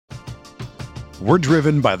We're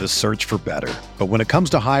driven by the search for better. But when it comes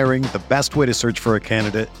to hiring, the best way to search for a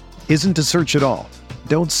candidate isn't to search at all.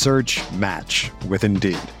 Don't search, match with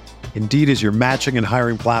Indeed. Indeed is your matching and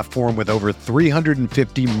hiring platform with over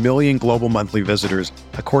 350 million global monthly visitors,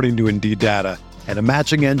 according to Indeed data, and a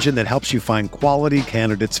matching engine that helps you find quality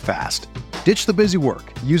candidates fast. Ditch the busy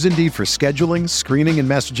work. Use Indeed for scheduling, screening, and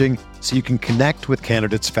messaging so you can connect with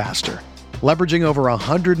candidates faster. Leveraging over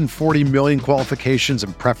 140 million qualifications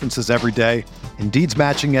and preferences every day, Indeed's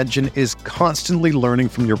matching engine is constantly learning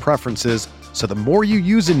from your preferences, so the more you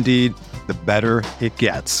use Indeed, the better it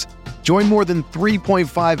gets. Join more than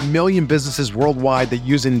 3.5 million businesses worldwide that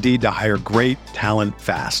use Indeed to hire great talent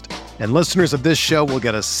fast. And listeners of this show will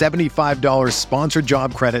get a $75 sponsored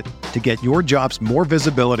job credit to get your jobs more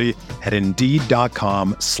visibility at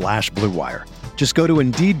Indeed.com/Blue Wire. Just go to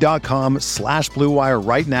Indeed.com/Blue Wire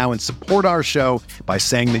right now and support our show by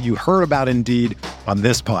saying that you heard about Indeed on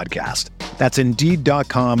this podcast. That's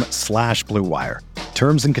Indeed.com/Blue Wire.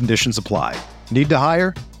 Terms and conditions apply. Need to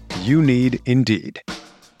hire? You need Indeed.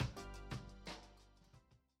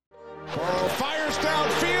 Fires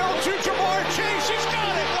downfield to Jamar Chase. He's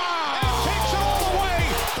got it. Wow. And takes it all the way.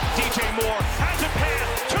 DJ Moore has a pass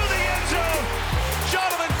to the end zone.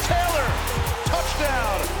 Jonathan Taylor.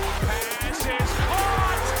 Touchdown. Pass is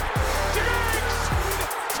caught. Diggs.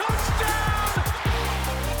 Touchdown.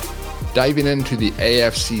 Diving into the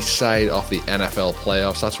AFC side of the NFL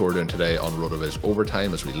playoffs. That's what we're doing today on RotoViz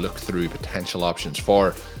Overtime as we look through potential options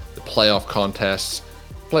for the playoff contests.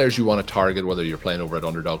 Players you want to target, whether you're playing over at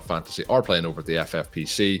Underdog Fantasy or playing over at the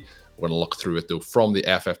FFPC. We're going to look through it though from the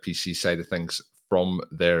FFPC side of things, from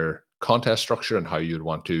their contest structure and how you'd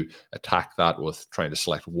want to attack that with trying to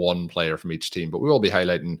select one player from each team. But we will be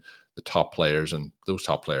highlighting the top players, and those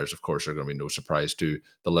top players, of course, are going to be no surprise to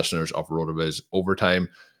the listeners of RotoViz Overtime.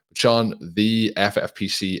 But Sean, the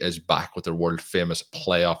FFPC is back with their world famous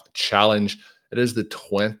playoff challenge. It is the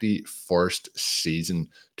 21st season.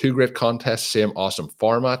 Two great contests, same awesome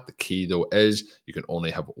format. The key, though, is you can only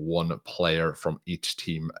have one player from each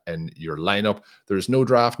team in your lineup. There is no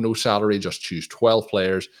draft, no salary. Just choose 12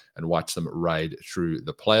 players and watch them ride through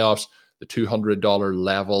the playoffs. The $200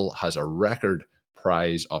 level has a record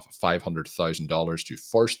prize of $500,000 to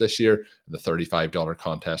first this year. And the $35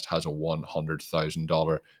 contest has a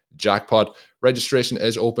 $100,000 jackpot. Registration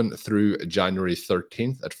is open through January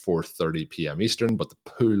 13th at 4:30 p.m. Eastern, but the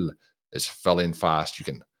pool is filling fast. You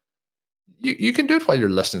can do it while you're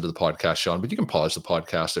listening to the podcast, Sean, but you can pause the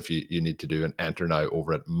podcast if you need to do and enter now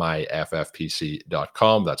over at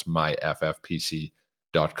myffpc.com. That's myffpc.com.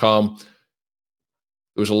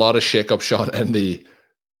 There was a lot of shakeup, Sean, in the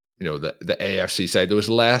AFC side. There was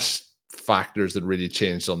less factors that really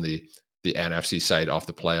changed on the NFC side of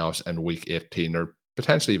the playoffs in week 18 or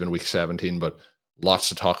potentially even week 17, but lots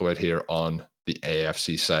to talk about here on the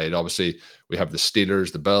AFC side. Obviously, we have the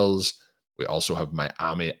Steelers, the Bills. We also have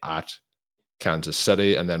Miami at Kansas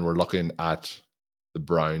City, and then we're looking at the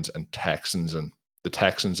Browns and Texans. And the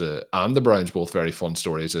Texans and the Browns, both very fun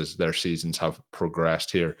stories as their seasons have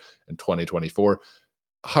progressed here in 2024.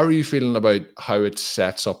 How are you feeling about how it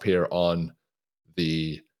sets up here on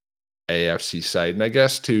the AFC side? And I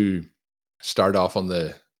guess to start off on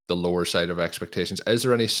the lower side of expectations, is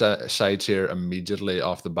there any sides here immediately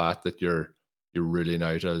off the bat that you're ruling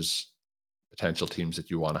out as potential teams that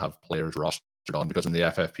you want to have players rostered on? Because in the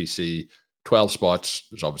FFPC, 12 spots,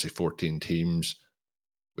 there's obviously 14 teams.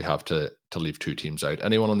 We have to leave two teams out.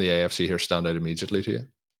 Anyone on the AFC here stand out immediately to you?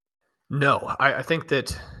 No, I think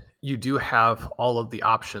that you do have all of the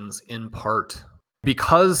options in part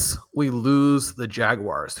because we lose the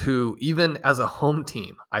Jaguars, who even as a home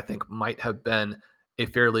team, I think might have been a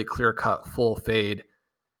fairly clear-cut full fade.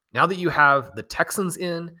 Now that you have the Texans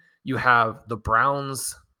in, you have the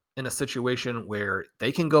Browns in a situation where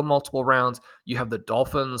they can go multiple rounds. You have the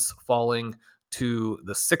Dolphins falling to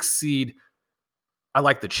the 6th seed. I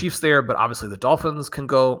like the Chiefs there, but obviously the Dolphins can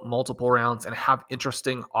go multiple rounds and have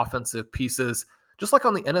interesting offensive pieces. Just like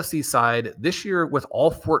on the NFC side, this year with all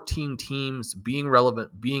 14 teams being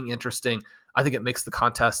relevant, being interesting, I think it makes the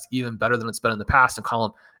contest even better than it's been in the past. And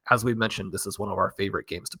Colin, as we mentioned, this is one of our favorite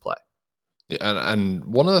games to play. Yeah, and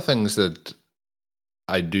one of the things that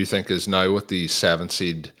I do think is now with the 7th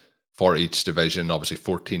seed for each division, obviously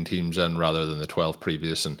 14 teams in rather than the 12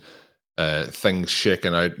 previous, and things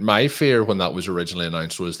shaking out. My fear when that was originally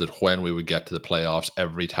announced was that when we would get to the playoffs,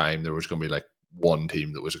 every time there was going to be like one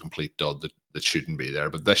team that was a complete dud that shouldn't be there.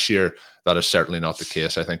 But this year, that is certainly not the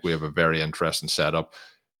case. I think we have a very interesting setup.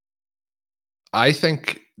 I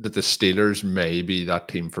think that the Steelers may be that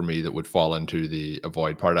team for me that would fall into the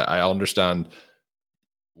avoid part. I understand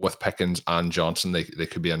with Pickens and Johnson, they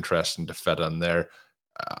could be interesting to fit in there.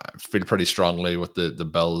 I feel pretty strongly with the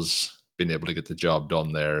Bills being able to get the job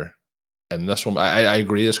done there. And this one, I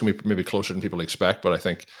agree, it's going to be maybe closer than people expect, but I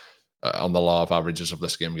think on the law of averages of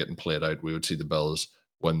this game getting played out, we would see the Bills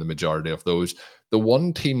win the majority of those. The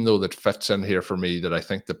one team, though, that fits in here for me that I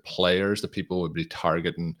think the players that people would be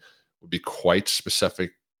targeting would be quite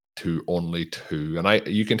specific to only two. And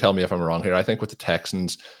you can tell me if I'm wrong here. I think with the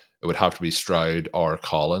Texans, it would have to be Stroud or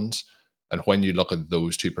Collins. And when you look at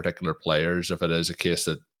those two particular players, if it is a case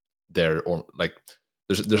that they're like,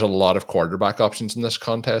 there's a lot of quarterback options in this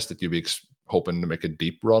contest that you'd be hoping to make a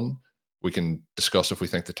deep run. We can discuss if we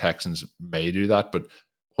think the Texans may do that. But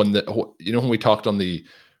when we talked on the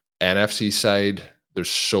NFC side, there's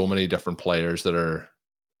so many different players that are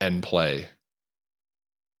in play.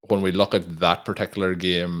 When we look at that particular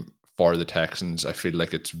game for the Texans, I feel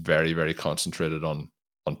like it's very, very concentrated on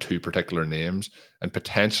two particular names, and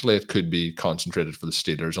potentially it could be concentrated for the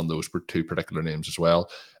Steelers on those two particular names as well.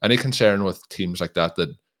 Any concern with teams like that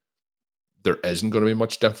there isn't going to be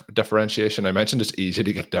much differentiation? I mentioned it's easy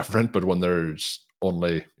to get different, but when there's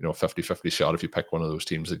only 50-50 shot if you pick one of those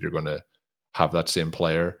teams that you're going to have that same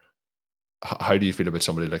player, how do you feel about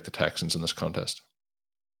somebody like the Texans in this contest?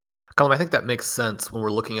 Colin, I think that makes sense when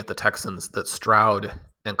we're looking at the Texans, that Stroud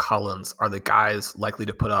and Collins are the guys likely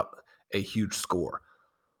to put up a huge score.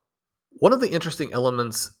 One of the interesting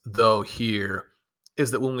elements, though, here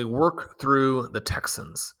is that when we work through the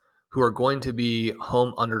Texans, who are going to be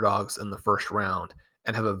home underdogs in the first round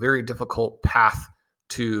and have a very difficult path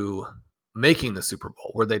to making the Super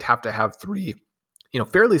Bowl, where they'd have to have three,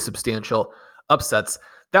 fairly substantial upsets,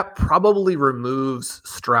 that probably removes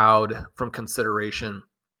Stroud from consideration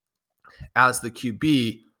as the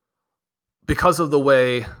QB because of the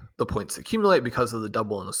way the points accumulate, because of the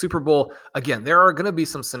double in the Super Bowl. Again, there are going to be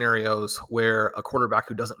some scenarios where a quarterback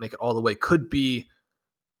who doesn't make it all the way could be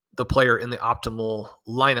the player in the optimal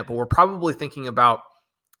lineup, but we're probably thinking about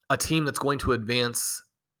a team that's going to advance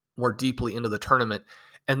more deeply into the tournament.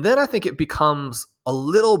 And then I think it becomes a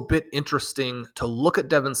little bit interesting to look at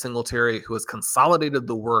Devin Singletary, who has consolidated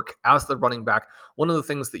the work as the running back. One of the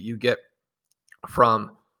things that you get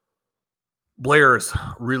from Blair's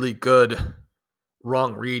really good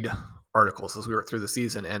wrong read articles as we work through the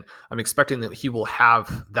season, and I'm expecting that he will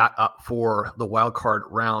have that up for the wild card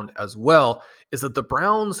round as well, is that the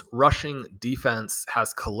Browns' rushing defense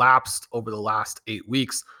has collapsed over the last 8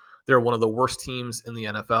 weeks. They're one of the worst teams in the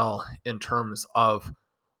NFL in terms of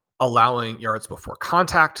allowing yards before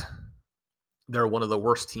contact. They're one of the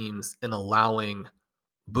worst teams in allowing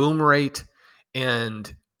boom rate.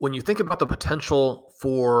 And when you think about the potential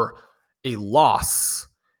for a loss,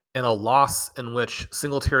 and a loss in which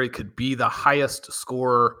Singletary could be the highest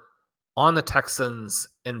scorer on the Texans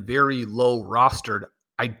and very low rostered,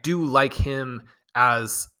 I do like him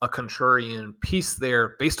as a contrarian piece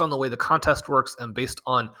there based on the way the contest works and based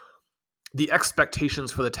on the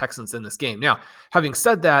expectations for the Texans in this game. Now, having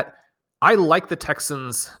said that, I like the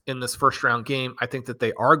Texans in this first round game. I think that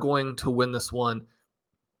they are going to win this one.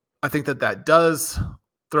 I think that does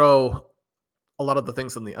throw a lot of the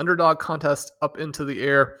things in the underdog contest up into the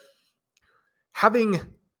air. Having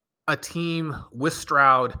a team with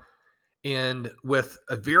Stroud and with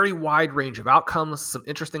a very wide range of outcomes, some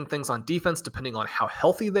interesting things on defense depending on how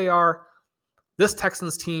healthy they are, this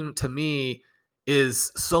Texans team to me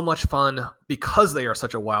is so much fun because they are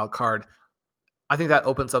such a wild card. I think that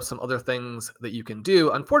opens up some other things that you can do.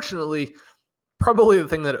 Unfortunately, probably the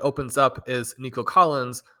thing that it opens up is Nico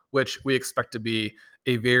Collins, which we expect to be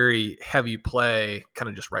a very heavy play kind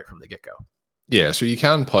of just right from the get-go. Yeah, so you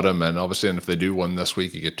can put him in, obviously, and if they do win this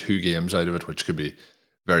week, you get 2 games out of it, which could be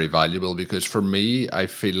very valuable. Because for me, I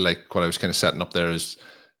feel like what I was kind of setting up there is,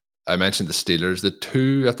 I mentioned the Steelers. The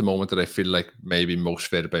two at the moment that I feel like maybe most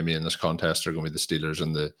favored by me in this contest are going to be the Steelers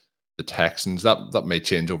and the Texans. That may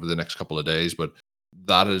change over the next couple of days, but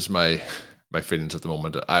that is my feelings at the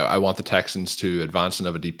moment. I want the Texans to advance and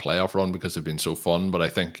have a deep playoff run because they've been so fun, but I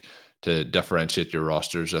think to differentiate your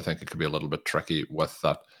rosters, I think it could be a little bit tricky with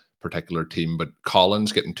that particular team. But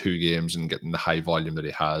Collins getting 2 games and getting the high volume that he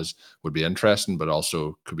has would be interesting, but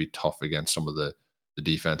also could be tough against some of the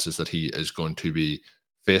defenses that he is going to be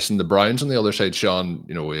facing. The Browns on the other side, Sean,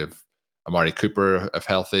 we have Amari Cooper if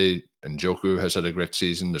healthy, and Njoku has had a great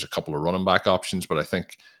season. There's a couple of running back options, but I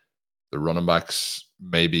think the running backs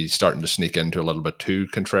may be starting to sneak into a little bit too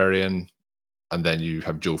contrarian. And then you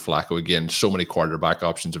have Joe Flacco again. So many quarterback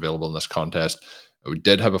options available in this contest. We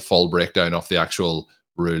did have a full breakdown of the actual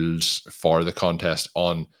rules for the contest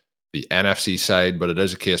on the NFC side, but it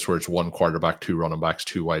is a case where it's 1 quarterback, 2 running backs,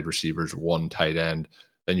 2 wide receivers, 1 tight end.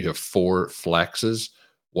 Then you have 4 flexes,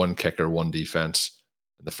 one kicker, one defense.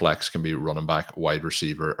 The flex can be running back, wide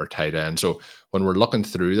receiver, or tight end. So when we're looking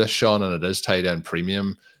through this, Sean, and it is tight end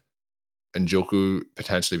premium, Njoku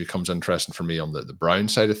potentially becomes interesting for me on the Brown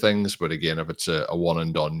side of things. But again, if it's a one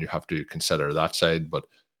and done, you have to consider that side. But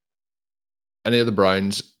any of the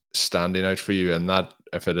Browns standing out for you, and that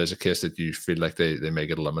if it is a case that you feel like they may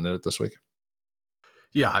get eliminated this week?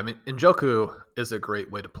 Yeah, I mean, Njoku is a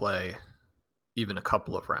great way to play even a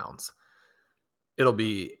couple of rounds. It'll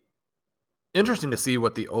be interesting to see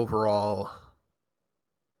what the overall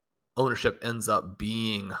ownership ends up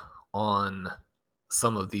being on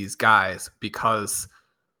some of these guys, because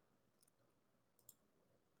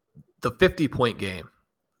the 50-point game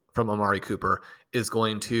from Amari Cooper is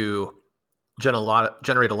going to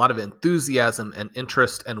generate a lot of enthusiasm and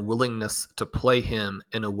interest and willingness to play him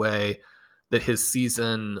in a way that his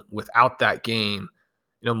season without that game,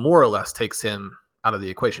 more or less takes him out of the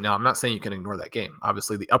equation. Now, I'm not saying you can ignore that game.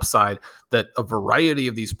 Obviously, the upside that a variety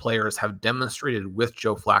of these players have demonstrated with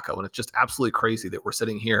Joe Flacco, and it's just absolutely crazy that we're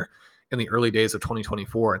sitting here in the early days of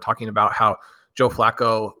 2024 and talking about how Joe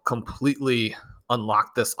Flacco completely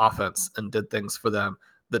unlocked this offense and did things for them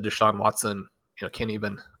that Deshaun Watson, can't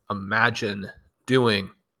even imagine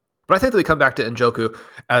doing. But I think that we come back to Njoku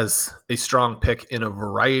as a strong pick in a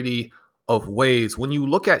variety of ways. When you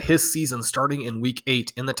look at his season starting in week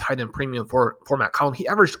 8 in the tight end premium format column, he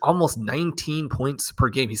averaged almost 19 points per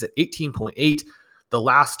game. He's at 18.8 the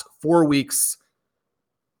last 4 weeks.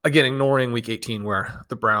 Again, ignoring week 18 where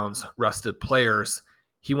the Browns rested players.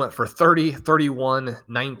 He went for 30, 31,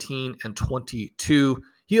 19, and 22.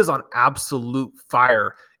 He is on absolute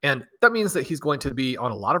fire. And that means that he's going to be on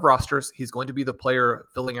a lot of rosters. He's going to be the player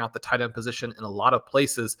filling out the tight end position in a lot of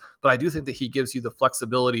places. But I do think that he gives you the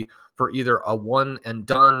flexibility for either a one and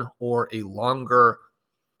done or a longer,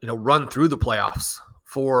 run through the playoffs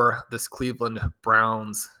for this Cleveland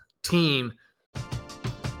Browns team.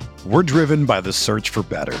 We're driven by the search for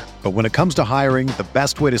better. But when it comes to hiring, the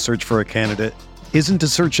best way to search for a candidate isn't to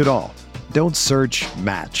search at all. Don't search,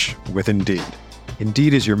 match with Indeed.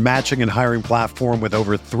 Indeed is your matching and hiring platform with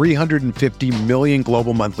over 350 million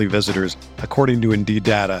global monthly visitors, according to Indeed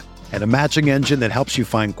data, and a matching engine that helps you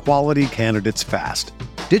find quality candidates fast.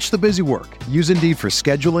 Ditch the busy work. Use Indeed for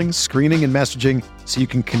scheduling, screening, and messaging so you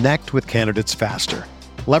can connect with candidates faster.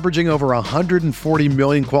 Leveraging over 140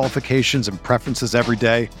 million qualifications and preferences every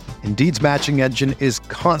day, Indeed's matching engine is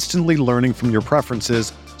constantly learning from your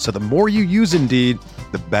preferences, so the more you use Indeed,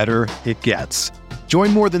 the better it gets.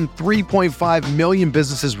 Join more than 3.5 million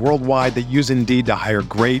businesses worldwide that use Indeed to hire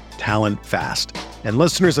great talent fast. And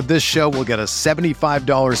listeners of this show will get a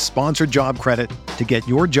 $75 sponsored job credit to get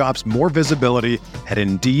your jobs more visibility at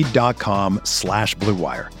Indeed.com/Blue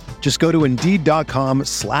Wire. Just go to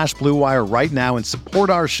Indeed.com/Blue Wire right now and support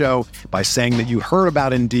our show by saying that you heard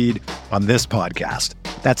about Indeed on this podcast.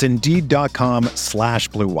 That's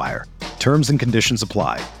Indeed.com/Blue Wire. Terms and conditions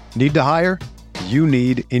apply. Need to hire? You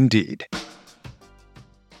need Indeed.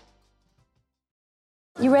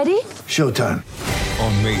 You ready? Showtime.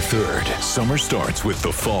 On May 3rd, summer starts with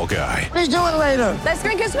The Fall Guy. Let's do it later. Let's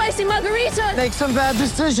drink a spicy margarita. Make some bad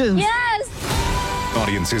decisions. Yes!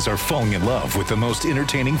 Audiences are falling in love with the most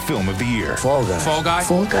entertaining film of the year. Fall Guy. Fall Guy?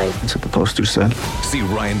 Fall guy. That's what the poster said. See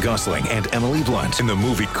Ryan Gosling and Emily Blunt in the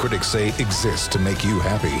movie critics say exists to make you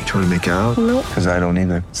happy. Trying to make it out? Nope. Because I don't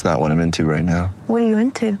either. It's not what I'm into right now. What are you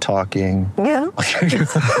into? Talking. Yeah.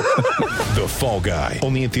 The Fall Guy.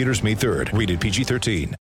 Only in theaters May 3rd. Rated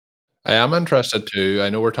PG-13. I am interested too. I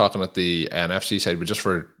know we're talking at the NFC side, but just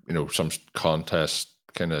for some contest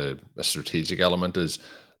kind of a strategic element is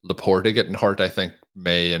Laporta getting hurt. I think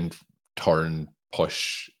may in turn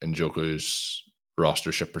push Njoku's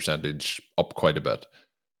rostership percentage up quite a bit.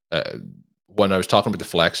 When I was talking about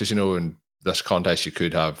the flexes, in this contest you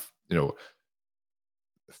could have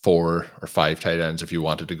 4 or 5 tight ends if you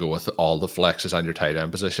wanted to go with all the flexes on your tight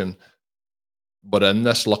end position. But in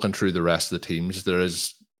this, looking through the rest of the teams, there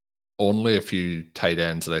is only a few tight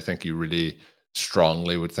ends that I think you really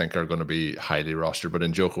strongly would think are going to be highly rostered. But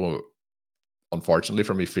Njoku, unfortunately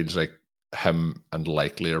for me, feels like him and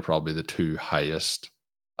Likely are probably the 2 highest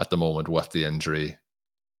at the moment with the injury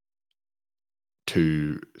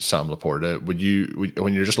to Sam Laporta. When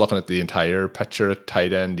you're just looking at the entire picture at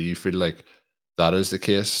tight end, do you feel like that is the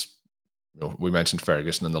case? We mentioned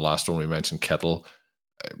Ferguson in the last one, we mentioned Kittle,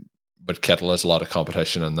 but Kittle has a lot of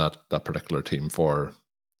competition in that particular team for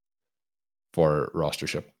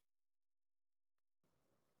rostership.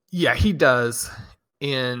 Yeah, he does.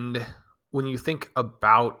 And when you think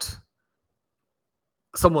about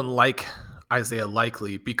someone like Isaiah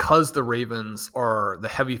Likely, because the Ravens are the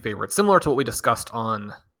heavy favorites, similar to what we discussed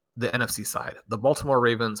on the NFC side. The Baltimore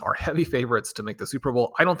Ravens are heavy favorites to make the Super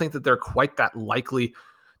Bowl. I don't think that they're quite that likely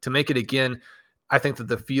to make it again. I think that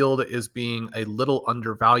the field is being a little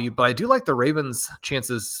undervalued, but I do like the Ravens'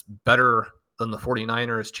 chances better than the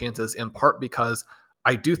 49ers' chances, in part because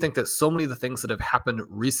I do think that so many of the things that have happened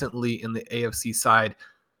recently in the AFC side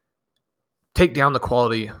take down the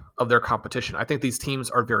quality of their competition. I think these teams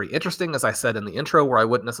are very interesting, as I said in the intro, where I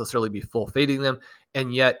wouldn't necessarily be full fading them.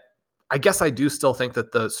 And yet, I guess I do still think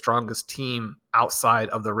that the strongest team outside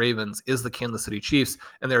of the Ravens is the Kansas City Chiefs.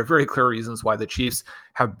 And there are very clear reasons why the Chiefs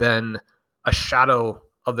have been a shadow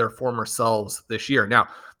of their former selves this year. Now,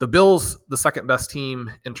 the Bills, the second best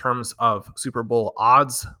team in terms of Super Bowl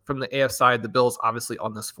odds from the AFC side. The Bills obviously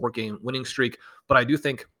on this 4-game winning streak, but I do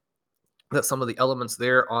think that some of the elements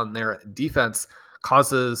there on their defense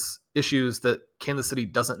causes issues that Kansas City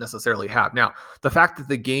doesn't necessarily have. Now, the fact that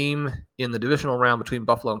the game in the divisional round between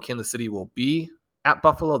Buffalo and Kansas City will be at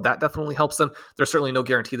Buffalo, that definitely helps them. There's certainly no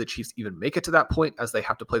guarantee the Chiefs even make it to that point, as they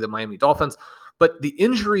have to play the Miami Dolphins. But the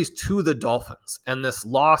injuries to the Dolphins and this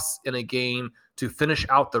loss in a game to finish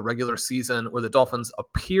out the regular season where the Dolphins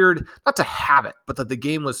appeared not to have it, but that the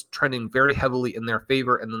game was trending very heavily in their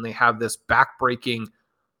favor, and then they have this back-breaking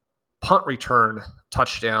punt return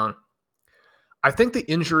touchdown. I think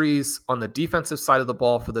the injuries on the defensive side of the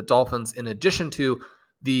ball for the Dolphins, in addition to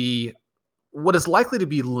what is likely to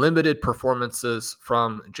be limited performances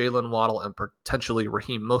from Jalen Waddle and potentially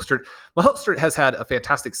Raheem Mostert. Mostert has had a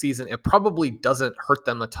fantastic season. It probably doesn't hurt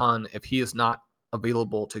them a ton if he is not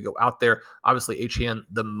available to go out there. Obviously, Etienne,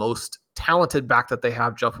 the most talented back that they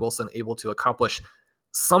have, Jeff Wilson, able to accomplish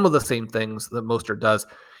some of the same things that Mostert does.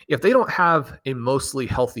 If they don't have a mostly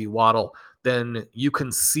healthy Waddle, then you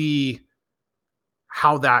can see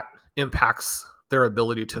how that impacts their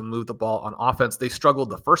ability to move the ball on offense. They struggled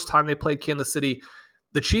the first time they played Kansas City.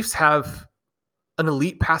 The Chiefs have an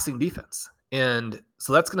elite passing defense, and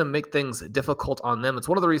so that's going to make things difficult on them. It's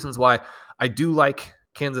one of the reasons why I do like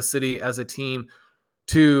Kansas City as a team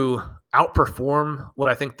to outperform what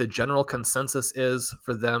I think the general consensus is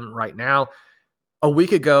for them right now. A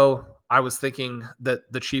week ago, I was thinking that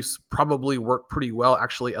the Chiefs probably work pretty well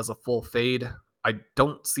actually as a full fade. I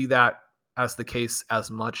don't see that as the case as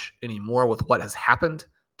much anymore with what has happened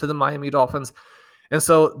to the Miami Dolphins. And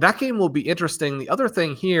so that game will be interesting. The other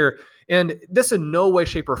thing here, and this in no way,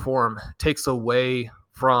 shape, or form takes away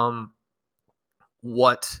from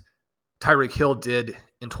what Tyreek Hill did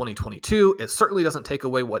in 2022. It certainly doesn't take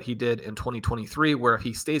away what he did in 2023, where if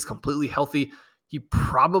he stays completely healthy, he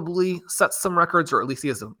probably sets some records, or at least he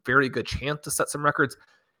has a very good chance to set some records.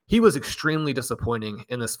 He was extremely disappointing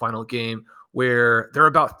in this final game, where there are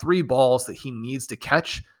about 3 balls that he needs to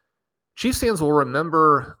catch. Chiefs fans will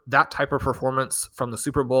remember that type of performance from the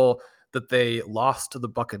Super Bowl that they lost to the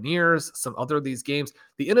Buccaneers, some other of these games.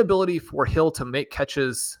 The inability for Hill to make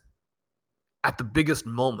catches at the biggest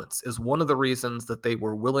moments is one of the reasons that they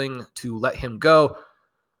were willing to let him go.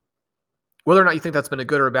 Whether or not you think that's been a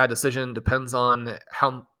good or a bad decision depends on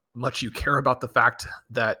how much you care about the fact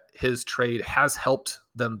that his trade has helped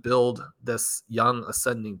them build this young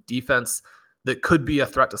ascending defense that could be a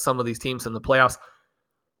threat to some of these teams in the playoffs.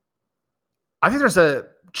 I think there's a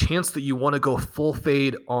chance that you want to go full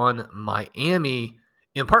fade on Miami,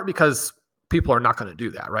 in part because people are not going to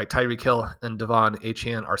do that, right? Tyreek Hill and Devon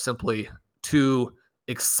Achane are simply too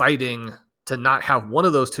exciting to not have one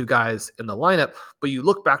of those two guys in the lineup. But you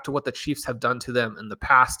look back to what the Chiefs have done to them in the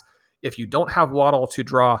past. If you don't have Waddle to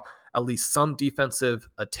draw at least some defensive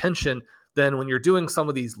attention, then when you're doing some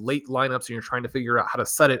of these late lineups and you're trying to figure out how to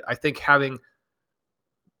set it, I think having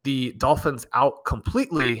the Dolphins out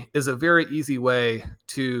completely is a very easy way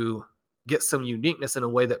to get some uniqueness in a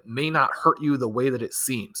way that may not hurt you the way that it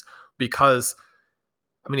seems. Because,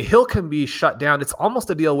 I mean, Hill can be shut down. It's almost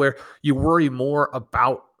a deal where you worry more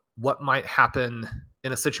about what might happen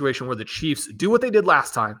in a situation where the Chiefs do what they did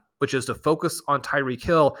last time, which is to focus on Tyreek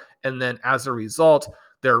Hill. And then as a result,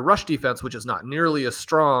 their rush defense, which is not nearly as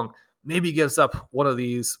strong, maybe gives up one of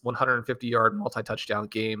these 150-yard multi-touchdown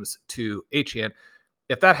games to Achane.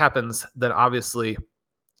 If that happens, then obviously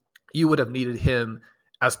you would have needed him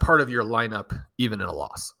as part of your lineup, even in a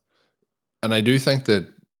loss. And I do think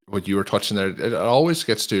that what you were touching there, it always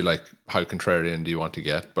gets to like how contrarian do you want to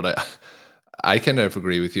get. But I kind of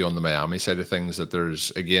agree with you on the Miami side of things, that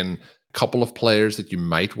there's, again, a couple of players that you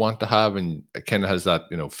might want to have, and it kind of has that,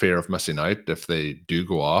 fear of missing out if they do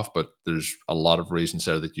go off. But there's a lot of reasons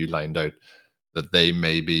there that you lined out that they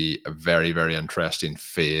may be a very, very interesting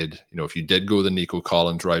fade. If you did go the Nico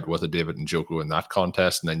Collins route with a David Njoku in that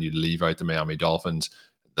contest, and then you leave out the Miami Dolphins,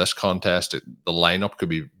 this contest, the lineup could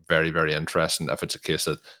be very, very interesting if it's a case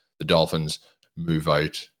that the Dolphins move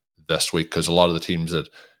out this week, because a lot of the teams that,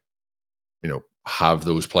 have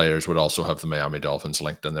those players would also have the Miami Dolphins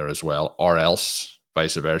linked in there as well, or else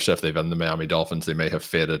vice versa. If they've been the Miami Dolphins, they may have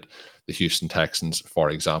faded the Houston Texans, for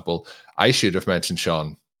example. I should have mentioned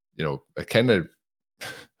Sean, kind of,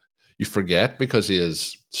 you forget because he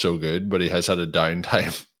is so good, but he has had a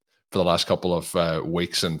downtime for the last couple of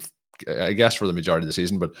weeks, and I guess for the majority of the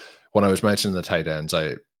season. But when I was mentioning the tight ends,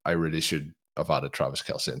 I really should have added Travis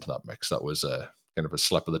Kelce into that mix. That was kind of a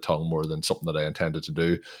slip of the tongue more than something that I intended to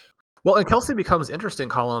do. Well, and Kelce becomes interesting,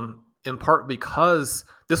 Colin, in part because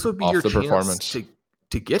this would be your chance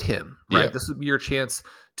to get him, right? Yeah. This would be your chance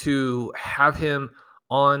to have him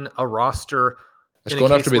on a roster. It's going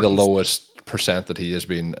to have to be the lowest percent that he has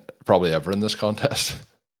been probably ever in this contest.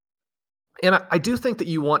 And I do think that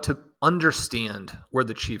you want to understand where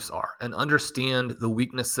the Chiefs are and understand the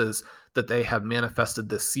weaknesses that they have manifested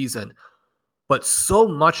this season. But so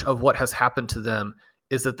much of what has happened to them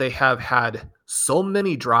is that they have had so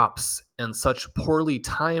many drops and such poorly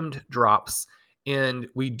timed drops. And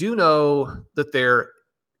we do know that there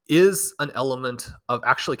is an element of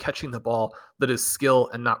actually catching the ball that is skill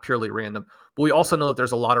and not purely random. But we also know that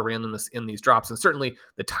there's a lot of randomness in these drops. And certainly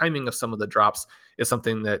the timing of some of the drops is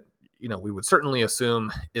something that, we would certainly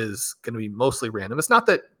assume is going to be mostly random. It's not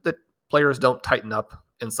that players don't tighten up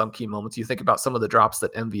in some key moments. You think about some of the drops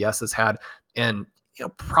that MVS has had, and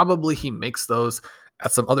probably he makes those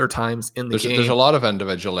at some other times in the game. There's a lot of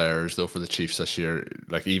individual errors though for the Chiefs this year,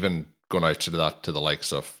 like even going out to the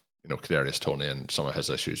likes of Kadarius Toney and some of his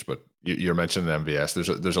issues. But you're mentioning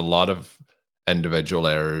MVS. There's a lot of individual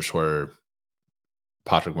errors where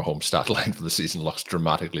Patrick Mahomes' stat line for the season looks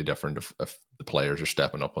dramatically different if the players are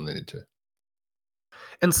stepping up when they need to.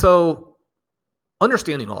 And so,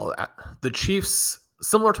 understanding all of that, the Chiefs,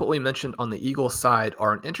 similar to what we mentioned on the Eagles side,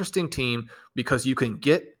 are an interesting team because you can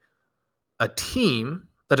get a team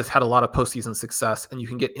that has had a lot of postseason success, and you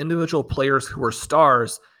can get individual players who are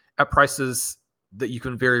stars at prices that you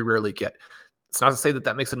can very rarely get. It's not to say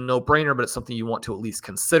that makes it a no-brainer, but it's something you want to at least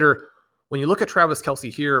consider. When you look at Travis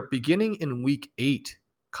Kelce here, beginning in week 8,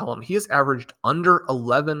 Colin, he has averaged under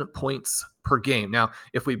 11 points per game. Now,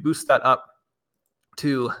 if we boost that up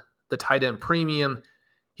to the tight end premium,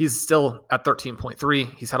 he's still at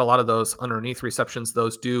 13.3. He's had a lot of those underneath receptions.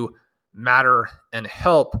 Those do matter and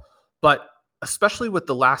help. But especially with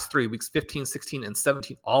the last 3 weeks, 15, 16, and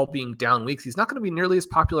 17, all being down weeks, he's not going to be nearly as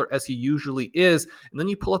popular as he usually is. And then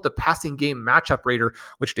you pull up the passing game matchup rater,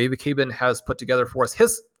 which David Cabin has put together for us.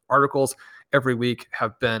 His articles every week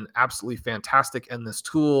have been absolutely fantastic, and this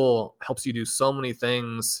tool helps you do so many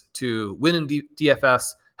things to win in DFS,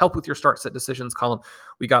 help with your start sit decisions. Colin,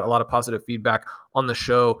 we got a lot of positive feedback on the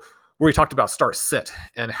show where we talked about start sit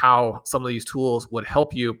and how some of these tools would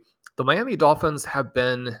help you. The Miami Dolphins have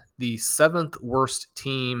been the 7th worst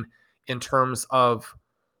team in terms of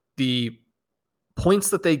the points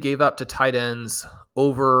that they gave up to tight ends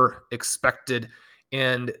over expected.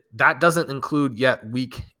 And that doesn't include yet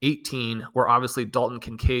week 18, where obviously Dalton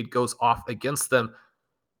Kincaid goes off against them.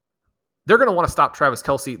 They're going to want to stop Travis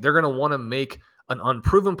Kelce. They're going to want to make an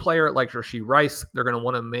unproven player like Rashee Rice. They're going to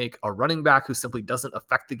want to make a running back who simply doesn't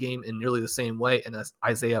affect the game in nearly the same way, and as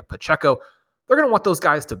Isaiah Pacheco. They're going to want those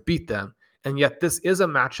guys to beat them. And yet this is a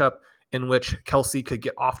matchup in which Kelce could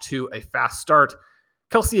get off to a fast start.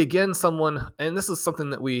 Kelce, again, someone, and this is something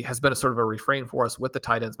that has been a sort of a refrain for us with the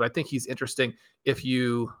tight ends, but I think he's interesting if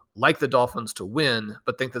you like the Dolphins to win,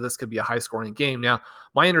 but think that this could be a high-scoring game. Now,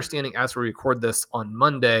 my understanding as we record this on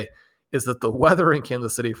Monday is that the weather in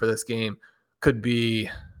Kansas City for this game could be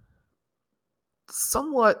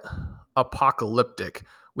somewhat apocalyptic.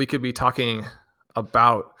 We could be talking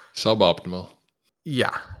about suboptimal.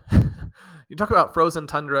 Yeah. You talk about frozen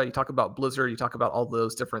tundra, you talk about blizzard, you talk about all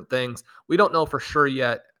those different things. We don't know for sure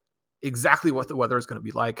yet exactly what the weather is going to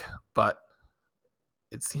be like, but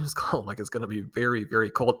it seems like it's going to be very, very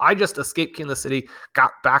cold. I just escaped Kansas City,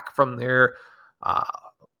 got back from there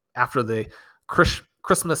after the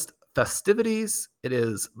Christmas festivities. It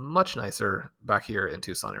is much nicer back here in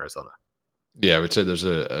Tucson, Arizona. Yeah, I would say there's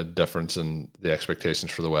a difference in the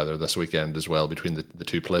expectations for the weather this weekend as well between the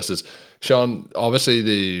two places. Sean, obviously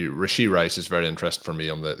the Rashee Rice is very interesting for me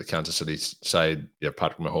on the Kansas City side. You have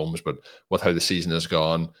Patrick Mahomes, but with how the season has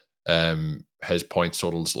gone, his points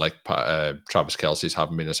totals like Travis Kelce's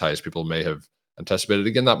haven't been as high as people may have anticipated.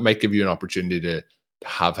 Again, that might give you an opportunity to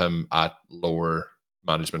have him at lower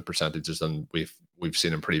management percentages than we've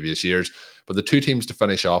seen in previous years. But the two teams to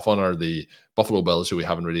finish off on are the Buffalo Bills, who we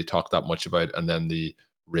haven't really talked that much about, and then the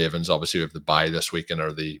Ravens, obviously, who have the bye this week and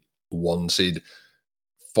are the 1 seed.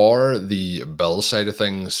 For the Bills side of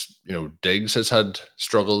things, Diggs has had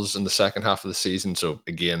struggles in the second half of the season. So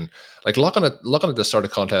again, like looking at the start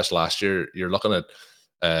of contest last year, you're looking at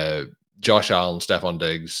Josh Allen, Stephon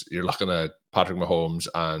Diggs, you're looking at Patrick Mahomes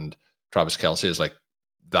and Travis Kelce is like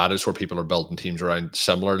that is where people are building teams around.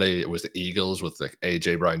 Similarly, it was the Eagles with like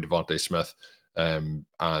AJ Brown, Devontae Smith, and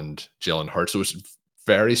Jalen Hurts. It was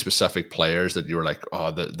very specific players that you were like,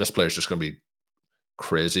 oh, this player's just going to be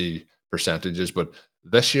crazy percentages. But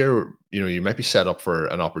this year, you might be set up for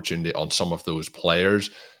an opportunity on some of those players.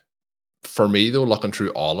 For me, though, looking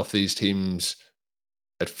through all of these teams,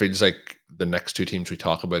 it feels like the next two teams we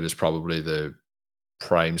talk about is probably the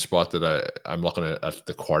prime spot that I'm looking at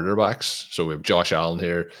the quarterbacks. So we have Josh Allen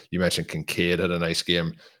here. You mentioned Kincaid had a nice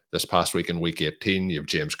game this past week in week 18. You have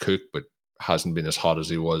James Cook, but hasn't been as hot as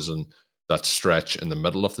he was in that stretch in the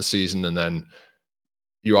middle of the season. And then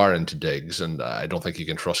you are into Diggs, and I don't think you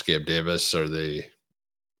can trust Gabe Davis or the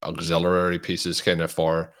auxiliary pieces kind of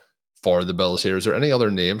for the Bills here. Is there any other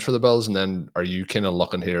names for the Bills? And then are you kind of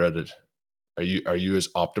looking here at it? Are you as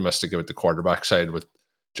optimistic about the quarterback side with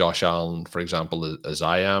Josh Allen, for example, as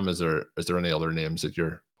I am? Is there any other names that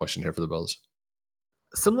you're pushing here for the Bills?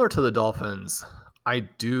 Similar to the Dolphins, I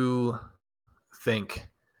do think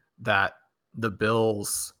that the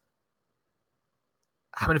Bills,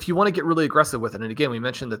 I mean, if you want to get really aggressive with it, and again, we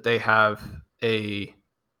mentioned that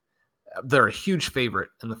they're a huge favorite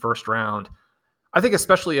in the first round. I think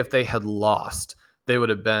especially if they had lost, they would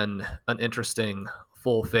have been an interesting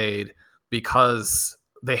full fade because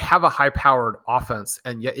they have a high-powered offense,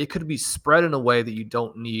 and yet it could be spread in a way that you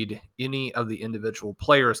don't need any of the individual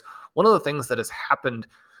players. One of the things that has happened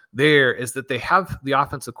there is that they have the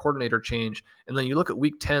offensive coordinator change, and then you look at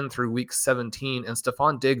week 10 through week 17, and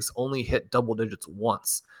Stephon Diggs only hit double digits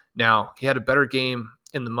once. Now, he had a better game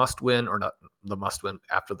in the must-win, or not the must-win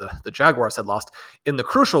after the Jaguars had lost, in the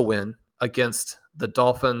crucial win against the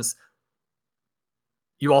Dolphins.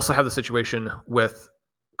 You also have the situation with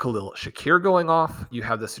Khalil Shakir going off. You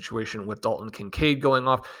have the situation with Dalton Kincaid going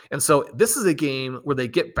off. And so this is a game where they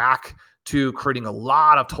get back to creating a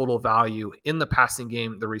lot of total value in the passing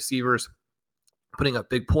game, the receivers putting up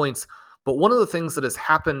big points. But one of the things that has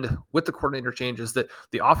happened with the coordinator change is that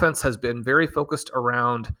the offense has been very focused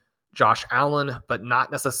around Josh Allen, but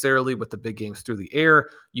not necessarily with the big games through the air.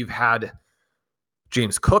 You've had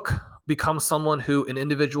James Cook become someone who in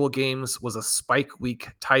individual games was a spike week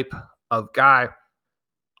type of guy.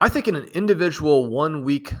 I think in an individual 1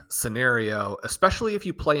 week scenario, especially if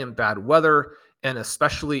you play in bad weather, and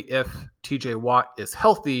especially if TJ Watt is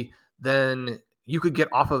healthy, then you could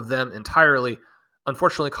get off of them entirely.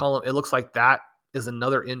 Unfortunately, Colin, it looks like that is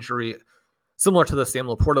another injury similar to the Sam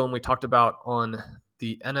Laporta one we talked about on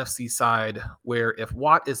the NFC side, where if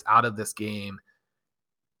Watt is out of this game,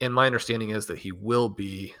 and my understanding is that he will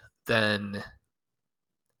be, then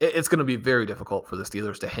it's going to be very difficult for the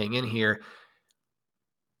Steelers to hang in here.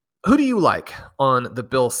 Who do you like on the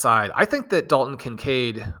Bills side? I think that Dalton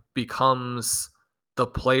Kincaid becomes the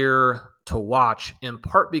player to watch, in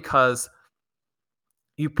part because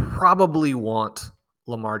you probably want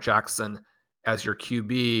Lamar Jackson as your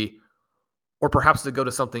QB, or perhaps to go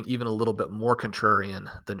to something even a little bit more contrarian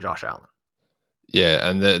than Josh Allen. Yeah,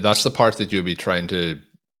 and that's the part that you'll be trying to,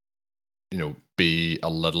 be a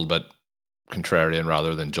little bit contrarian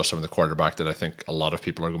rather than just having the quarterback that I think a lot of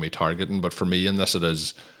people are going to be targeting. But for me in this, it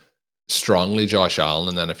is strongly Josh Allen,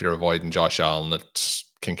 and then if you're avoiding Josh Allen, it's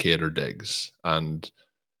Kincaid or Diggs. And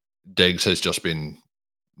Diggs has just been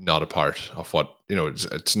not a part of what,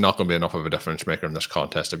 it's not going to be enough of a difference maker in this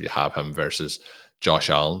contest if you have him versus Josh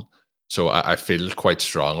Allen. So I feel quite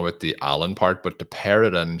strong about the Allen part, but to pair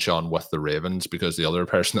it in, Sean, with the Ravens, because the other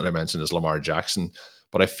person that I mentioned is Lamar Jackson.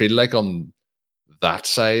 But I feel like on that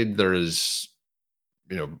side, there is,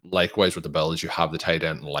 likewise with the Bills, you have the tight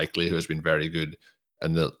end Likely, who has been very good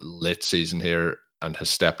in the late season here and has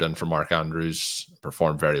stepped in for Mark Andrews,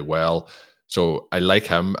 performed very well. So I like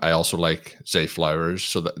him. I also like Zay Flowers.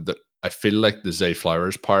 So that I feel like the Zay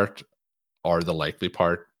Flowers part or the Likely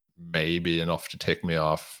part may be enough to take me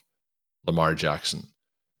off Lamar Jackson.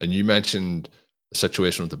 And you mentioned the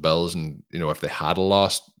situation with the Bills, and if they had a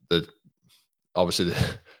loss, that obviously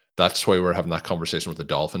that's why we're having that conversation with the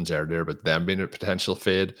Dolphins earlier, but them being a potential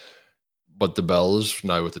fade. But the Bills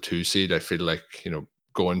now with the 2 seed, I feel like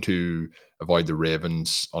going to avoid the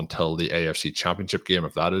Ravens until the AFC Championship game.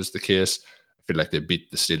 If that is the case, I feel like they beat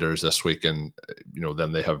the Steelers this week, and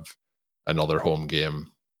then they have another home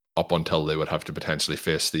game up until they would have to potentially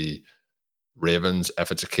face the Ravens.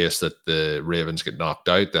 If it's a case that the Ravens get knocked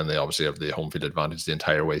out, then they obviously have the home field advantage the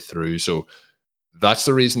entire way through. So that's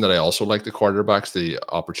the reason that I also like the quarterbacks, the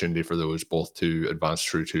opportunity for those both to advance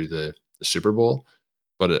through to the Super Bowl.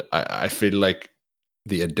 But I feel like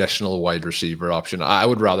the additional wide receiver option, I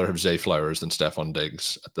would rather have Zay Flowers than Stephon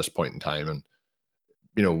Diggs at this point in time. And,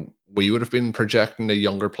 we would have been projecting a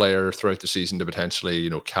younger player throughout the season to potentially,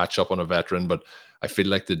 catch up on a veteran. But I feel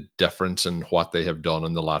like the difference in what they have done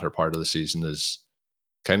in the latter part of the season is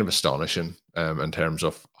kind of astonishing in terms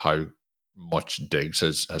of how much Diggs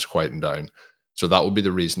has quietened down. So that would be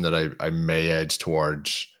the reason that I may edge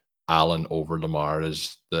towards Allen over Lamar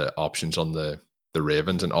as the options on the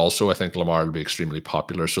Ravens. And also, I think Lamar will be extremely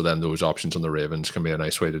popular. So then those options on the Ravens can be a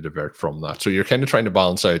nice way to divert from that. So you're kind of trying to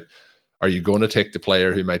balance out, are you going to take the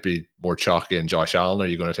player who might be more chalky in Josh Allen, or are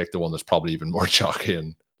you going to take the one that's probably even more chalky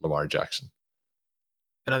in Lamar Jackson?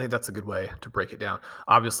 And I think that's a good way to break it down.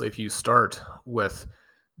 Obviously, if you start with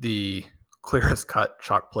the clearest cut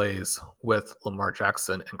chalk plays with Lamar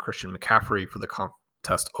Jackson and Christian McCaffrey for the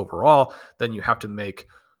contest overall, then you have to make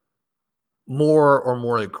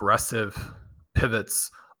more aggressive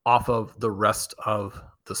pivots off of the rest of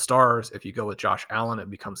the stars. If you go with Josh Allen,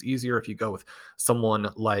 it becomes easier. If you go with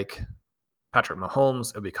someone like Patrick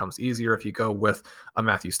Mahomes, it becomes easier. If you go with a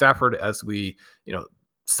Matthew Stafford, as we,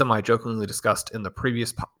 semi-jokingly discussed in the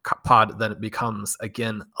previous pod, then it becomes,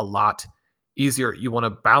 again, a lot easier. You want to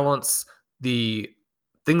balance the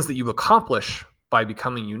things that you accomplish by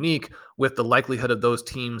becoming unique with the likelihood of those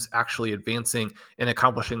teams actually advancing and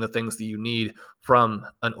accomplishing the things that you need from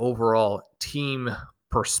an overall team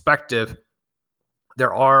perspective.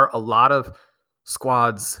 There are a lot of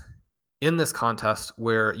squads in this contest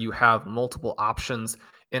where you have multiple options,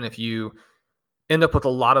 and if you end up with a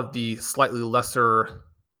lot of the slightly lesser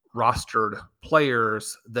rostered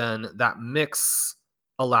players, then that mix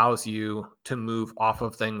allows you to move off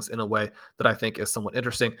of things in a way that I think is somewhat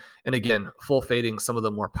interesting. And again, full fading some of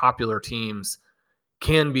the more popular teams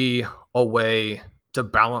can be a way to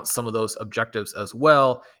balance some of those objectives as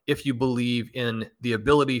well. If you believe in the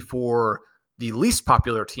ability for the least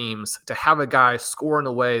popular teams to have a guy score in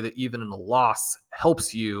a way that even in a loss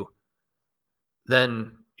helps you,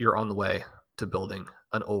 then you're on the way to building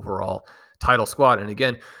an overall title squad. And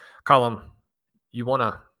again, Colin, you want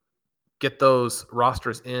to get those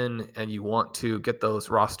rosters in, and you want to get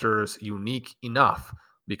those rosters unique enough,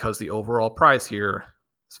 because the overall price here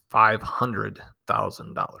is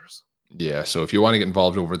 $500,000. Yeah, so if you want to get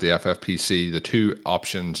involved over at the FFPC, the two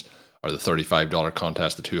options are the $35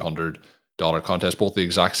 contest, the $200 contest, both the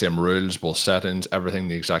exact same rules, both settings, everything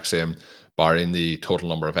the exact same, barring the total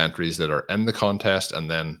number of entries that are in the contest, and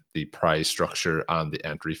then the prize structure and the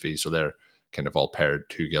entry fee. So they're kind of all paired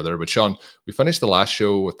together. But Sean, we finished the last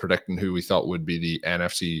show with predicting who we thought would be the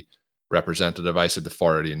NFC representative. I said the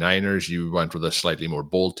 49ers. You went with a slightly more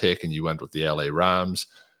bold take, and you went with the LA Rams.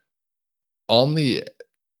 On the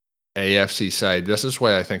AFC side, this is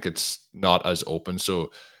why I think it's not as open.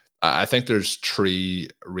 So I think there's three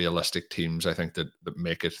realistic teams, I think, that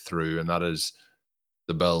make it through, and that is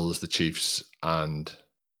the Bills, the Chiefs, and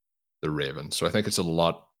the Ravens. So I think it's a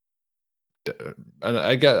lot. And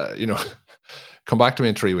I get, come back to me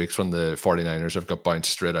in 3 weeks when the 49ers have got bounced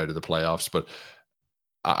straight out of the playoffs. But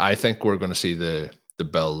I think we're going to see the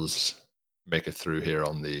Bills make it through here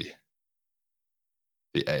on the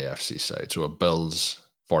AFC side. So a Bills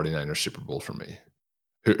 49ers Super Bowl for me.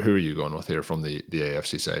 Who are you going with here from the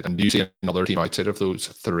AFC side? And do you see another team outside of those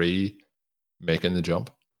three making the jump?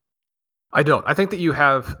 I don't. I think that you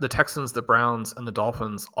have the Texans, the Browns, and the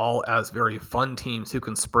Dolphins all as very fun teams who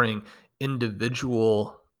can spring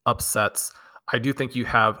individual upsets. I do think you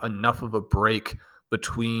have enough of a break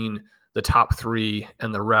between the top three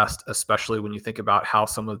and the rest, especially when you think about how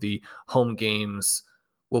some of the home games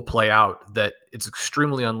will play out, that it's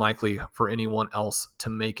extremely unlikely for anyone else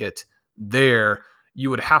to make it there. You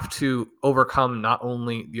would have to overcome not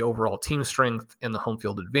only the overall team strength and the home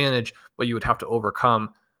field advantage, but you would have to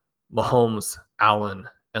overcome Mahomes, Allen,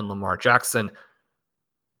 and Lamar Jackson.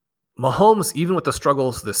 Mahomes, even with the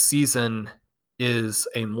struggles this season, is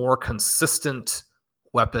a more consistent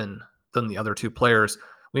weapon than the other two players.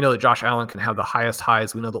 We know that Josh Allen can have the highest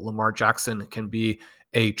highs. We know that Lamar Jackson can be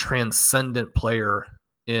a transcendent player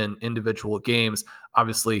in individual games.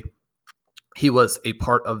 Obviously, he was a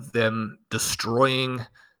part of them destroying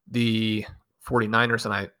the 49ers,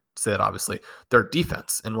 and I said, obviously, their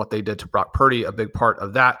defense and what they did to Brock Purdy, a big part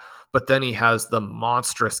of that. But then he has the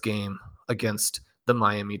monstrous game against the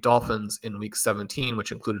Miami Dolphins in Week 17,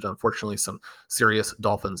 which included, unfortunately, some serious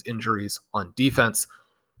Dolphins injuries on defense.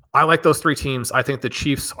 I like those three teams. I think the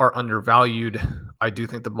Chiefs are undervalued. I do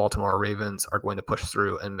think the Baltimore Ravens are going to push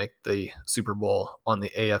through and make the Super Bowl on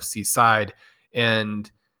the AFC side. And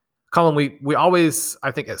Colin, we always,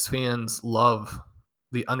 I think as fans, love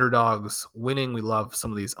the underdogs winning. We love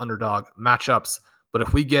some of these underdog matchups. But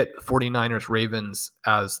if we get 49ers Ravens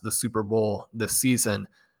as the Super Bowl this season,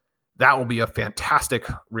 that will be a fantastic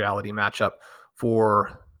reality matchup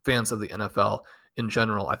for fans of the NFL in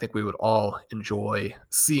general. I think we would all enjoy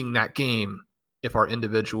seeing that game if our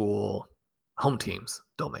individual home teams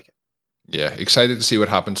don't make it. Yeah, excited to see what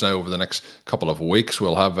happens now over the next couple of weeks.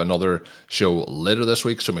 We'll have another show later this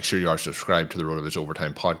week, so make sure you are subscribed to the RotoViz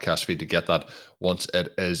Overtime podcast feed to get that once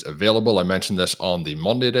it is available. I mentioned this on the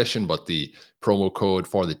Monday edition, but the promo code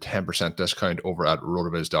for the 10% discount over at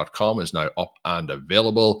rotoviz.com is now up and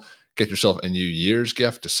available. Get yourself a New Year's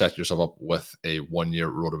gift to set yourself up with a 1-year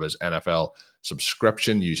RotoViz NFL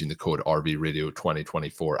subscription using the code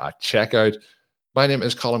RVRadio2024 at checkout. My name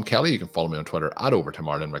is Colin Kelly. You can follow me on Twitter at Overtime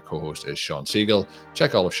Ireland. My co-host is Sean Siegel.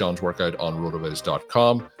 Check all of Sean's workout on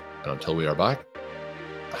rotoviz.com. And until we are back,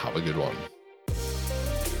 have a good one.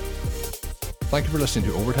 Thank you for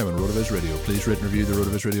listening to Overtime on RotoViz Radio. Please rate and review the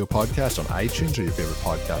RotoViz Radio podcast on iTunes or your favorite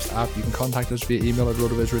podcast app. You can contact us via email at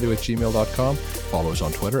rotovizradio@gmail.com. Follow us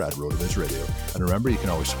on Twitter at RotoViz Radio. And remember, you can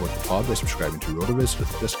always support the pod by subscribing to RotoViz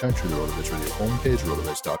with a discount through the RotoViz Radio homepage,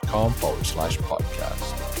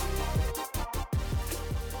 rotoviz.com/podcast.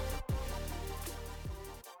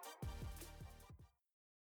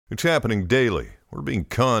 It's happening daily. We're being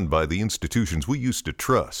conned by the institutions we used to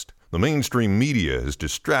trust. The mainstream media is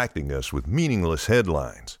distracting us with meaningless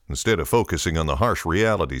headlines instead of focusing on the harsh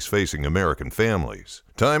realities facing American families.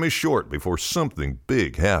 Time is short before something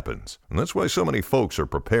big happens, and that's why so many folks are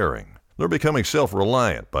preparing. They're becoming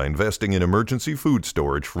self-reliant by investing in emergency food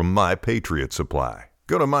storage from My Patriot Supply.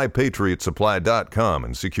 Go to MyPatriotSupply.com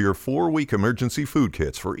and secure 4-week emergency food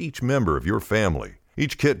kits for each member of your family.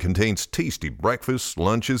 Each kit contains tasty breakfasts,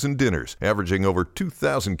 lunches, and dinners, averaging over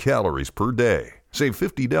 2,000 calories per day. Save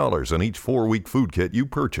 $50 on each 4-week food kit you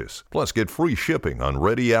purchase. Plus, get free shipping on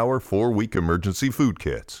Ready Hour 4-week emergency food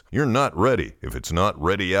kits. You're not ready if it's not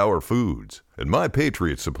Ready Hour foods. At My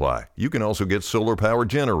Patriot Supply, you can also get solar power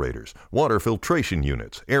generators, water filtration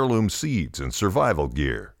units, heirloom seeds, and survival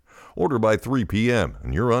gear. Order by 3 p.m.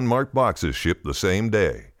 and your unmarked boxes ship the same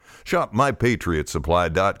day. Shop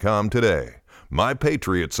MyPatriotSupply.com today.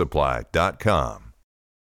 MyPatriotSupply.com.